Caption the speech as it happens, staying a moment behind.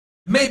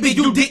Maybe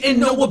you didn't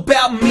know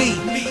about me.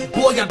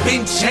 Boy, I've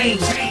been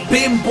changed,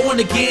 been born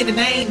again, and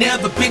I ain't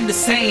never been the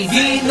same. You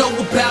ain't know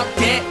about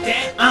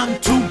that, I'm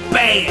too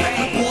bad.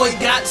 Boy,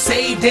 got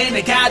saved and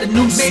I got a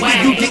new swag.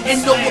 Maybe you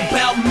didn't know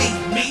about me.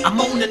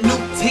 I'm on a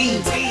new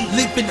team,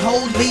 living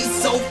holy,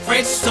 so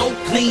fresh, so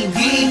clean.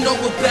 You ain't know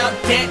about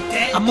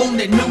that, I'm on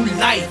that new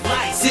life,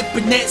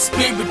 sipping that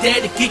spirit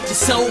that'll get you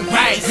so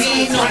right. You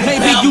ain't know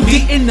maybe you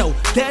didn't know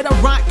that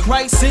I rock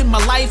Christ in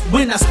my life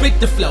when I spit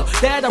the flow,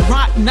 that I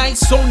rock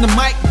nice on the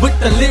mic with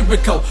the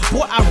lyrical.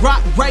 Boy, I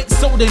rock right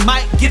so they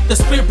might get the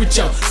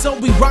spiritual. So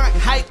we rock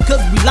hype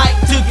cause we like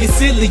to get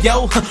silly,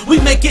 yo. We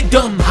make it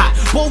dumb hot,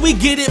 boy, we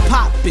get it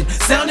poppin',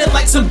 sounding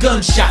like some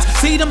gunshots.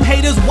 See them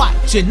haters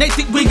watching, they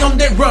think we on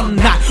that run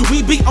knot.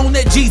 We be on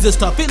that Jesus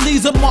stuff, it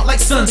leaves them all like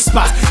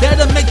sunspots.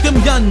 That'll make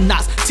them young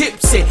knots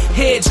tipsy,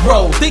 heads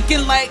roll,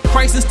 thinking like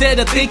Christ instead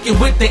of thinking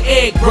with the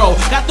egg roll.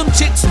 Got them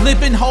chicks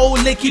living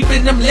holy,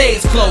 keeping them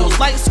legs closed.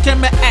 Lights,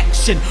 camera,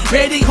 action,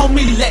 ready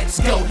homie, let's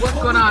go. What's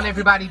going on,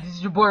 everybody? This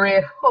is your boy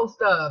Red,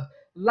 host of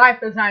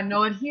Life as I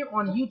Know It, here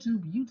on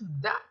YouTube,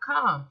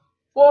 youtube.com/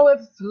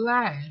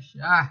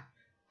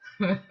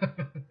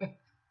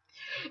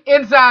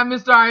 Inside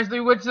Mr. Arsley.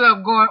 What's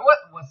up going?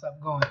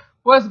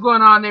 What's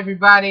going on,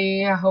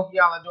 everybody? I hope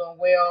y'all are doing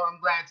well. I'm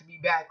glad to be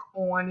back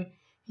on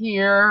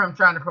here. I'm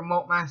trying to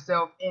promote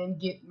myself and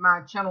get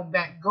my channel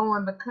back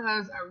going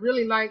because I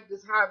really like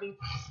this hobby,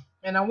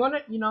 and I want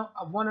to,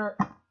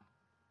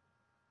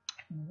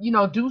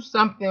 do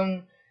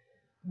something.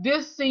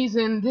 This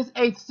season, this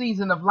 8th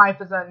season of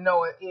Life as I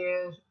Know It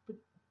is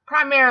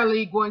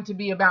primarily going to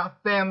be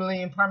about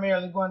family and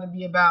primarily going to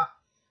be about,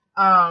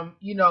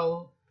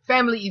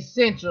 family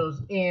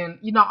essentials, and,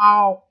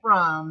 all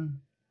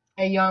from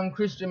a young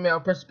Christian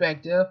male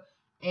perspective.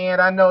 And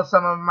I know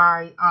some of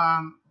my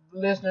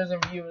listeners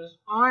and viewers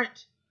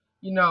aren't,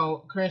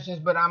 Christians,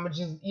 but I'm going to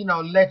just,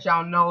 let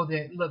y'all know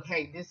that, look,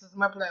 hey, this is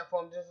my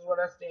platform. This is what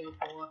I stand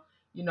for.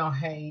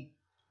 Hey,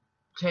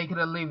 take it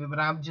or leave it. But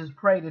I just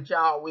pray that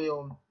y'all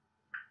will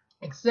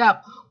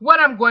accept what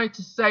I'm going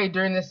to say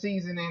during the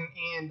season.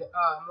 And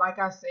like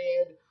I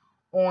said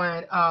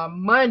on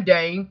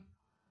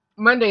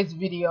Monday's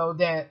video,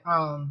 that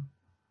I'm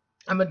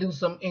gonna do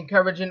some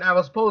encouraging. I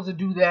was supposed to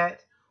do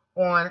that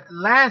on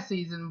last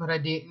season, but I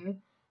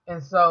didn't,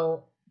 and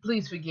so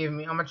please forgive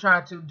me. I'm gonna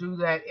try to do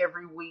that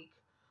every week,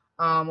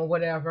 or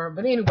whatever.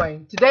 But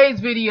anyway, today's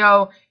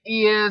video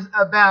is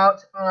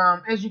about,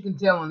 as you can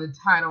tell on the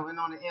title and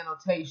on the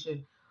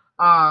annotation,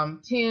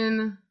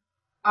 10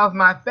 of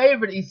my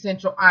favorite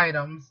essential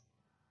items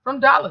from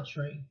Dollar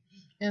Tree.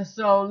 And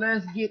so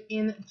let's get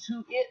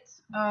into it.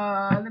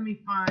 Let me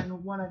find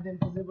one of them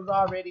because it was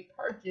already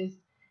purchased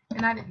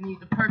and I didn't need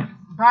to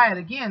buy it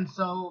again.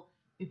 So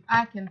if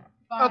I can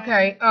find...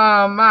 Okay,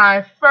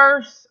 my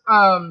first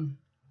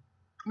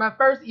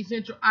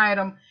essential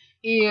item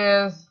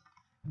is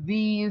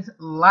these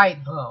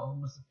light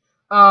bulbs.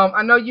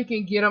 I know you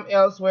can get them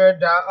elsewhere,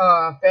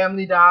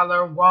 Family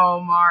Dollar,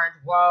 Walmart,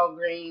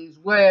 Walgreens,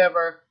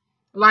 whatever.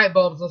 Light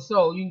bulbs are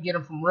sold. You can get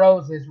them from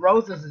Roses.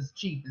 Roses is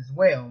cheap as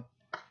well.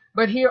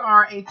 But here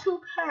are a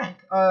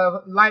 2-pack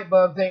of light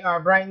bulbs. They are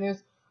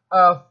brightness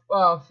of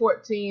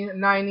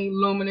 1490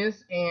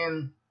 luminous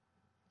and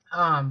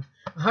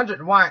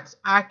 100 watts.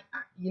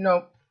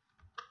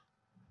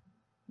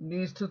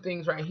 These two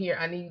things right here.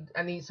 I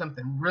need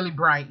something really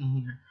bright in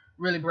here,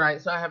 really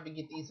bright. So I have to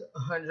get these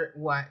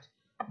 100-watt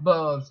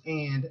bulbs,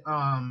 and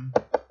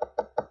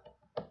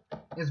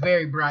it's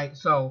very bright.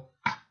 So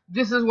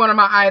this is one of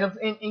my items.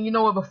 And you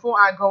know what? Before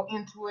I go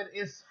into it,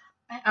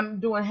 I'm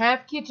doing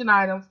half kitchen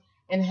items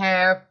and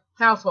have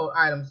household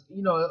items.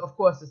 Of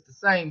course it's the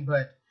same,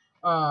 but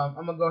I'm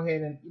gonna go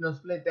ahead and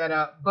split that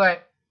up.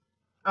 But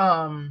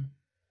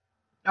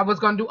I was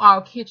gonna do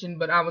all kitchen,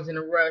 but I was in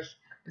a rush,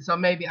 and so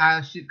maybe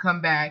I should come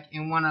back,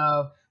 and one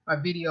of my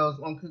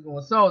videos on Cooking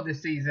with Soul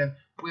this season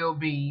will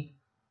be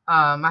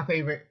my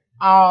favorite,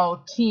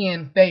 all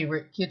 10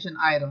 favorite kitchen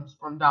items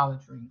from Dollar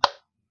Tree.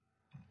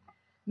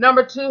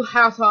 Number 2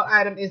 household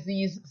item is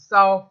these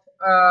soft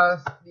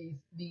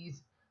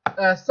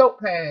soap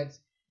pads.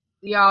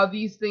 Y'all,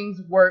 these things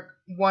work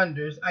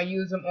wonders. I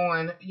use them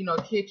on,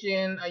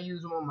 kitchen. I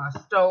use them on my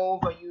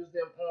stove. I use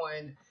them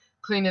on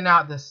cleaning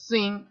out the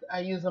sink. I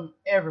use them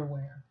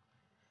everywhere.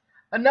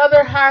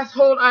 Another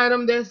household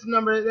item, that's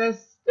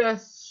the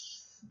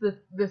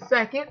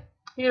second.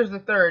 Here's the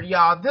third,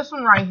 y'all. This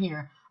one right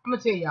here. I'm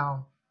gonna tell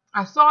y'all.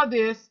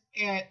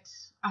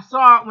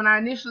 When I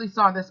initially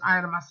saw this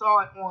item, I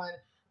saw it on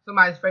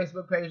somebody's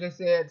Facebook page. They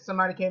said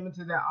somebody came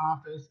into their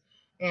office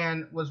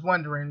and was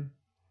wondering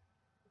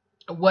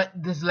what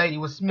this lady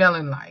was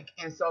smelling like,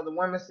 and so the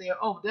woman said,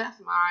 "Oh, that's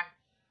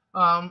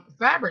my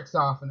fabric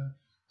softener."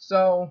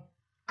 So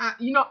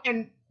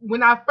and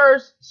when I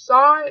first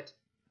saw it,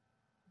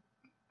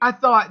 I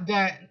thought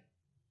that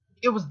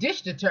it was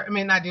dish detergent. I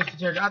mean, not dish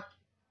detergent.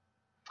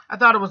 I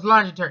thought it was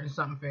laundry detergent.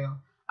 Something fell.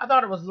 I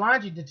thought it was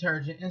laundry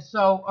detergent, and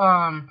so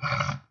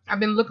I've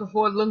been looking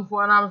for it,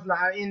 and I was like,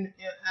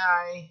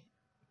 I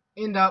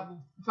end up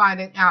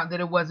finding out that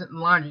it wasn't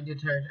laundry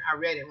detergent. I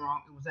read it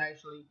wrong. It was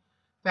actually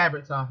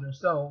fabric softener.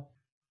 So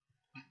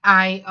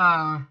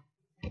I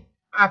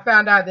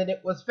found out that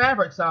it was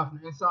fabric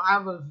softener,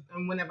 and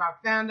and whenever I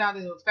found out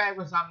that it was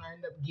fabric softener, I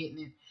ended up getting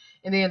it.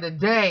 And then the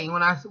day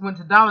when I went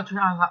to Dollar Tree,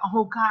 I was like,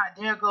 oh God,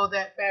 there go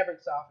that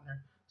fabric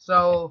softener.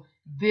 So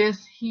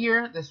this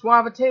here, the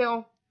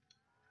Suavitel,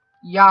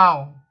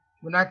 y'all,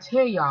 when I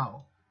tell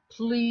y'all,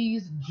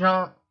 please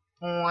jump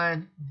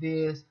on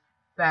this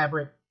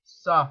fabric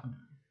softener.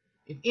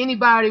 If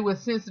anybody with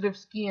sensitive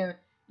skin,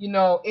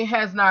 it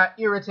has not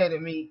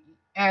irritated me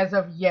as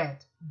of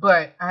yet,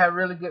 but I have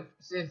really good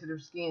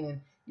sensitive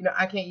skin, and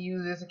I can't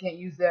use this, I can't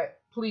use that.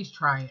 Please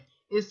try it.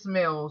 It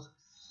smells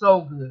so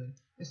good.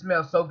 It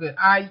smells so good.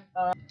 I've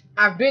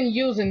been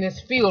using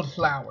this Field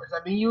Flowers.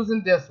 I've been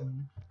using this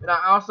one, but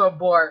I also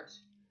bought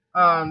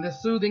the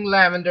Soothing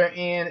Lavender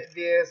and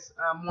this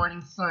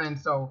Morning Sun.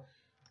 So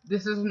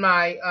this is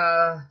my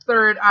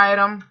third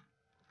item,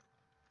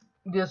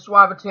 this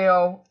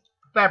Suavitel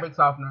fabric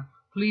softener.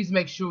 Please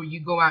make sure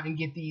you go out and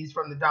get these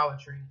from the Dollar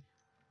Tree.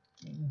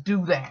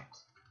 Do that.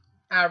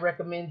 I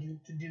recommend you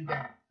to do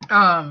that.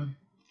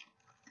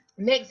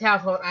 Next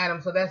household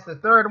item, so that's the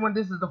third one.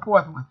 This is the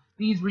fourth one.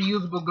 These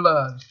reusable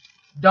gloves.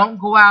 Don't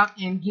go out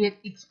and get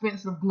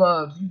expensive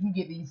gloves. You can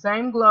get these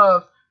same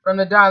gloves from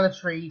the Dollar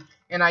Tree,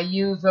 and I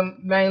use them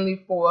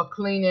mainly for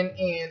cleaning,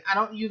 and I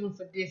don't use them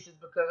for dishes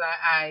because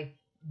I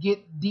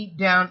get deep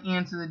down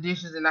into the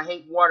dishes and I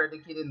hate water to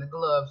get in the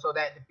gloves, so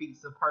that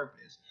defeats the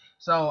purpose.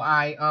 So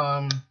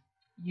I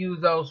use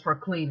those for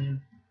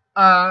cleaning.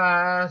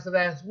 So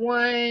that's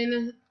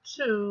 1,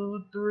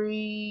 2,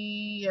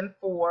 3, and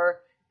 4.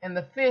 And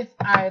the fifth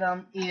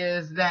item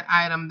is that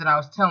item that I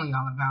was telling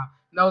y'all about.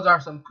 Those are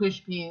some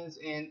push pins,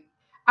 and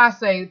I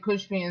say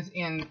push pins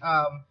in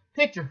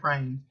picture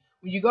frames.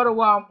 When you go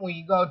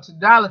to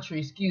Dollar Tree,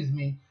 excuse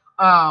me,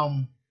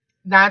 9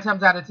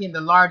 times out of 10,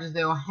 the largest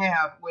they'll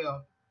have,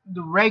 well,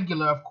 the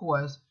regular, of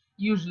course,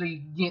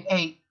 usually get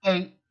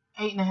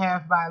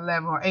 8.5 by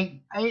 11, or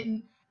 8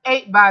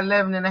 by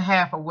 11 and a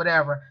half, or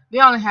whatever. They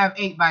only have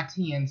 8 by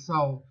 10,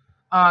 so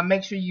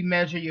make sure you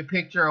measure your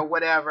picture or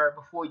whatever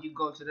before you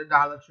go to the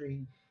Dollar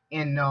Tree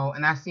and know.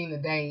 And I seen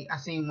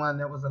one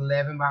that was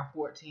 11 by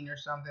 14 or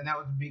something. That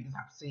was the biggest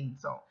I've seen.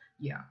 So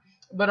yeah.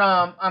 But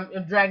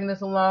I'm dragging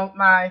this along.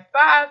 My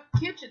 5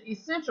 kitchen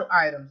essential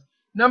items.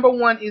 Number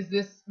 1 is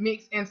this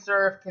mix and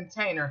serve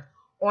container.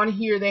 On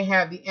here they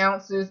have the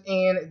ounces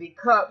and the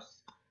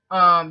cups.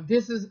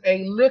 This is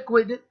a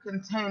liquid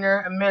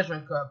container, a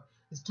measuring cup.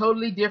 It's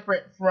totally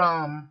different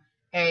from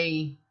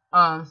a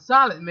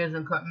solid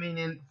measuring cup,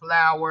 meaning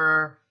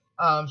flour,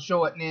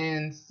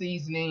 shortening,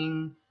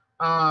 seasoning,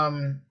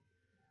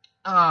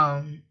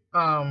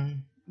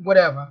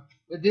 whatever.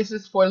 But this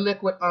is for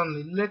liquid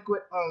only,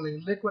 liquid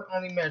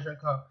only measuring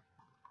cup.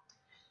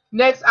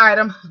 Next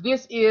item,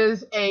 this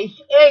is a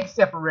egg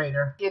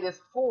separator. It is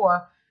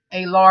for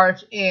a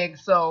large egg,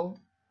 so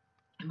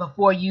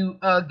before you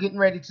getting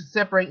ready to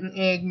separate an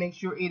egg, make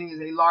sure it is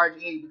a large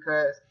egg,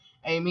 because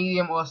a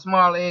medium or a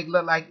small egg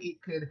look like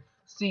it could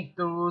seep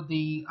through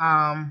the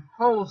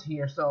holes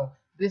here. So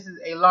this is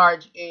a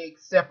large egg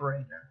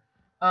separator.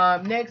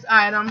 Next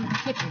item,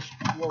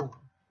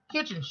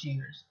 kitchen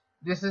shears.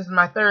 This is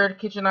my third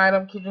kitchen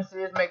item, kitchen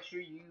shears. Make sure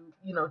you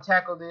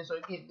tackle this or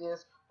get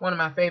this. One of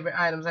my favorite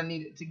items. I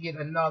needed to get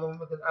another one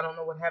because I don't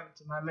know what happened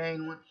to my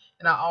main one,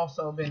 and I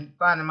also been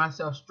finding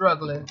myself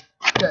struggling to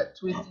cut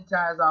twisty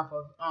ties off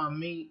of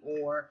meat,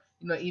 or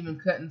even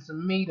cutting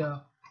some meat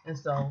up. And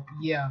so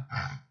yeah.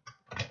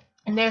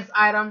 Next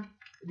item,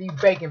 these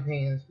baking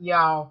pans.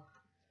 Y'all,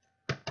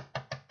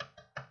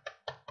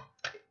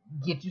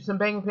 get you some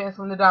baking pans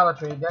from the Dollar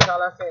Tree. That's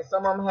all I say.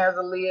 Some of them has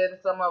a lid,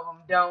 some of them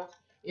don't.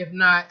 If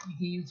not, you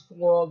can use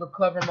foil to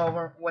cover them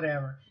over,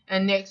 whatever.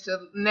 And next,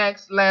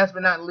 last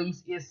but not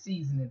least, is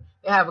seasoning.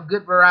 They have a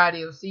good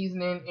variety of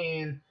seasoning,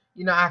 and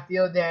I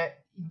feel that,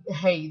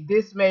 hey,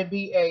 this may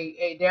be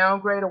a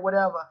downgrade or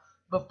whatever,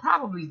 but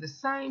probably the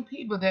same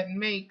people that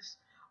makes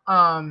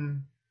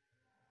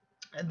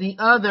the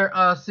other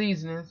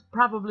seasonings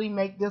probably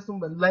make this one,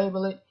 but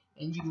label it,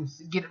 and you can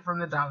get it from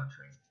the Dollar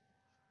Tree.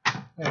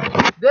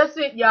 That's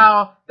it,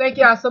 y'all. Thank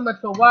y'all so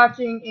much for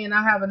watching, and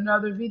I have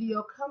another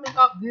video coming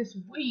up this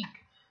week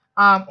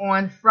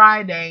on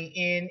Friday.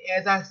 And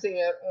as I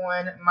said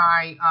on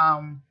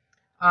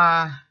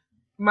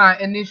my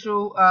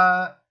initial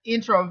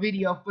intro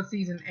video for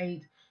season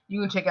 8,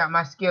 you can check out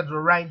my schedule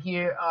right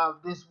here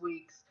of this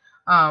week's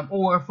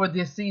or for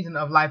this season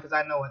of Life as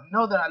I Know It.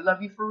 Know that I love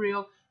you for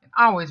real, and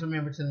always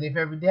remember to live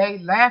every day,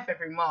 laugh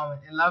every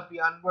moment, and love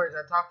beyond words.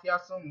 I'll talk to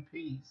y'all soon.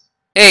 Peace.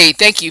 Hey,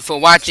 thank you for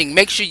watching.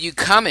 Make sure you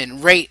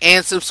comment, rate,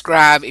 and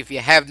subscribe if you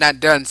have not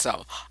done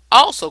so.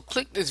 Also,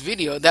 click this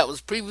video that was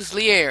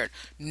previously aired.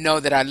 Know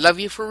that I love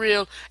you for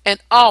real,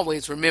 and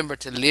always remember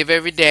to live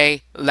every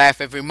day,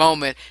 laugh every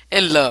moment,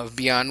 and love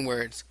beyond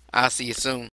words. I'll see you soon.